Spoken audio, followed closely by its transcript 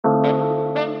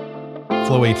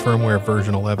Flow 8 firmware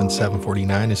version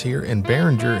 11.749 is here, and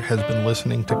Behringer has been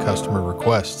listening to customer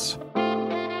requests.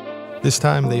 This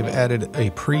time they've added a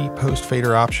pre-post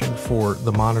fader option for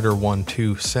the monitor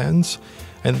 1.2 sends,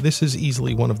 and this is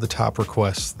easily one of the top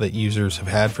requests that users have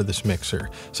had for this mixer,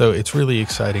 so it's really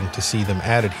exciting to see them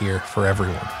added here for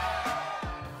everyone.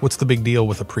 What's the big deal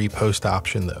with a pre-post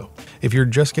option though? If you're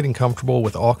just getting comfortable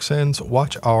with aux sends,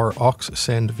 watch our aux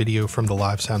send video from the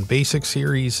Live Sound Basics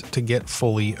series to get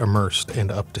fully immersed and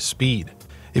up to speed.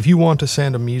 If you want to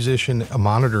send a musician a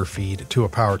monitor feed to a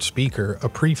powered speaker, a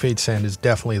pre-fade send is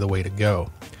definitely the way to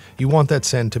go. You want that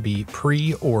send to be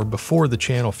pre or before the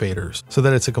channel faders so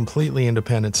that it's a completely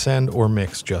independent send or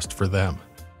mix just for them.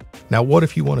 Now what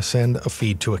if you want to send a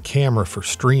feed to a camera for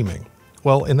streaming?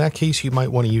 Well, in that case, you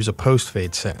might want to use a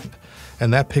post-fade send,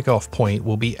 and that pickoff point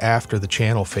will be after the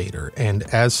channel fader, and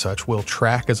as such will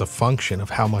track as a function of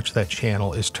how much that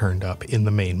channel is turned up in the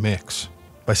main mix.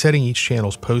 By setting each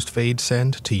channel's post-fade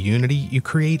send to unity, you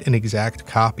create an exact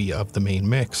copy of the main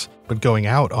mix, but going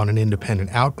out on an independent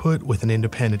output with an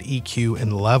independent EQ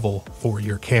and level for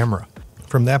your camera.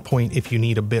 From that point, if you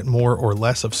need a bit more or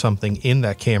less of something in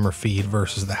that camera feed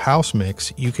versus the house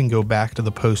mix, you can go back to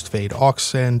the post-fade aux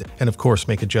send and of course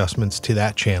make adjustments to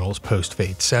that channel's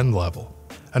post-fade send level.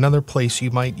 Another place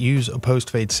you might use a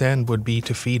post-fade send would be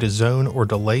to feed a zone or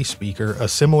delay speaker a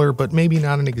similar but maybe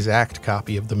not an exact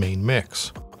copy of the main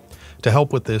mix. To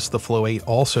help with this, the Flow 8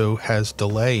 also has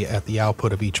delay at the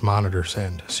output of each monitor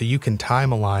send, so you can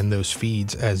time align those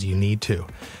feeds as you need to.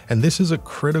 And this is a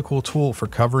critical tool for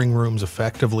covering rooms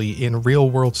effectively in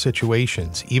real-world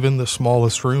situations. Even the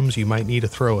smallest rooms, you might need to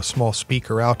throw a small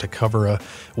speaker out to cover a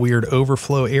weird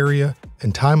overflow area,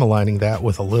 and time aligning that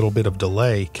with a little bit of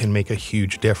delay can make a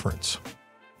huge difference.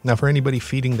 Now for anybody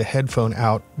feeding the headphone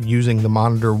out using the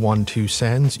monitor 1.2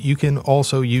 sends, you can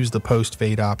also use the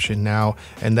post-fade option now,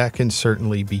 and that can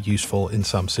certainly be useful in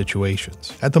some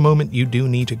situations. At the moment, you do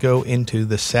need to go into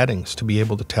the settings to be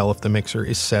able to tell if the mixer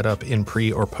is set up in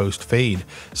pre or post-fade.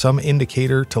 Some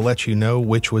indicator to let you know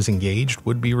which was engaged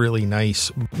would be really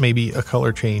nice. Maybe a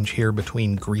color change here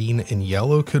between green and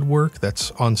yellow could work. That's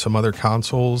on some other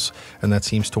consoles, and that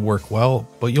seems to work well,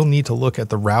 but you'll need to look at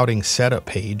the routing setup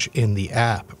page in the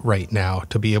app right now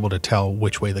to be able to tell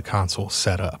which way the console's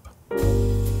set up.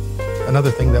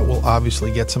 Another thing that will obviously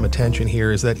get some attention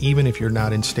here is that even if you're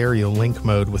not in stereo link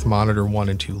mode with monitor 1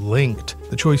 and 2 linked,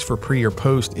 the choice for pre or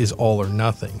post is all or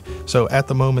nothing. So at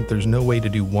the moment, there's no way to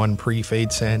do one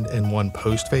pre-fade send and one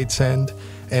post-fade send,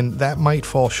 and that might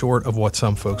fall short of what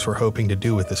some folks were hoping to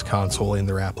do with this console in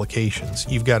their applications.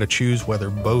 You've got to choose whether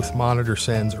both monitor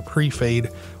sends are pre-fade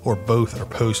or both are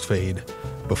post-fade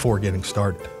before getting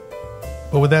started.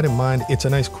 But with that in mind, it's a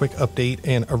nice quick update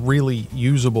and a really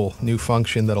usable new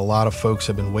function that a lot of folks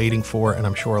have been waiting for, and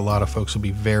I'm sure a lot of folks will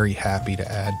be very happy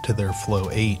to add to their Flow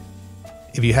 8.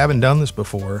 If you haven't done this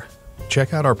before,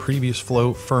 check out our previous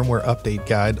Flow firmware update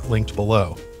guide linked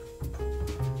below.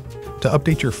 To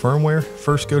update your firmware,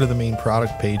 first go to the main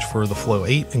product page for the Flow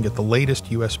 8 and get the latest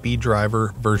USB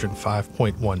driver version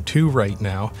 5.12 right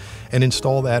now, and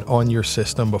install that on your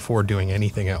system before doing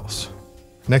anything else.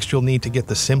 Next, you'll need to get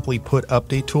the Simply Put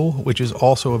update tool, which is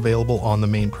also available on the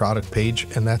main product page,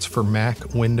 and that's for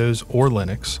Mac, Windows, or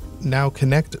Linux. Now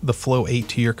connect the Flow 8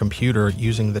 to your computer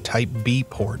using the Type B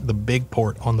port, the big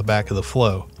port on the back of the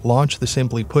Flow. Launch the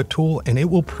Simply Put tool, and it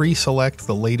will pre-select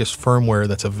the latest firmware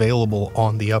that's available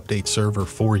on the update server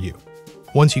for you.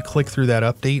 Once you click through that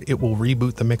update, it will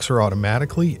reboot the mixer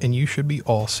automatically, and you should be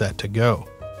all set to go.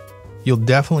 You'll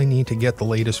definitely need to get the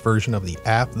latest version of the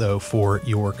app though for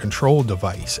your control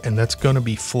device, and that's going to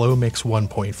be Flow Mix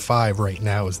 1.5 right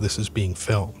now as this is being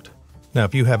filmed. Now,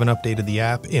 if you haven't updated the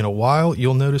app in a while,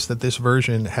 you'll notice that this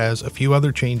version has a few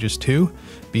other changes too.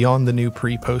 Beyond the new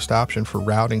pre-post option for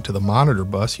routing to the monitor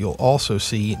bus, you'll also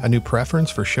see a new preference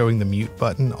for showing the mute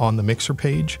button on the mixer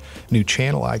page, new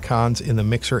channel icons in the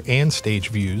mixer and stage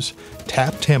views,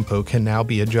 tap tempo can now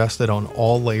be adjusted on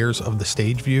all layers of the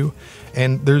stage view,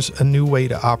 and there's a new way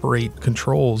to operate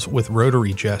controls with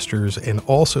rotary gestures, and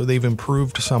also they've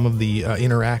improved some of the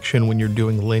interaction when you're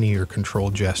doing linear control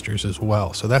gestures as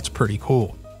well, so that's pretty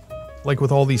cool. Like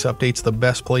with all these updates, the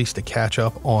best place to catch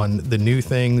up on the new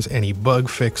things, any bug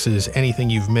fixes, anything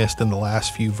you've missed in the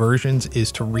last few versions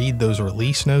is to read those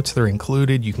release notes. They're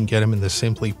included. You can get them in the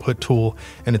Simply Put tool,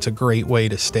 and it's a great way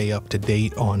to stay up to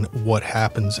date on what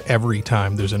happens every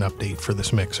time there's an update for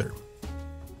this mixer.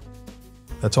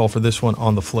 That's all for this one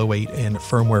on the Flow 8 and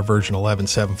firmware version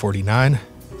 11.749.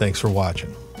 Thanks for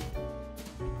watching.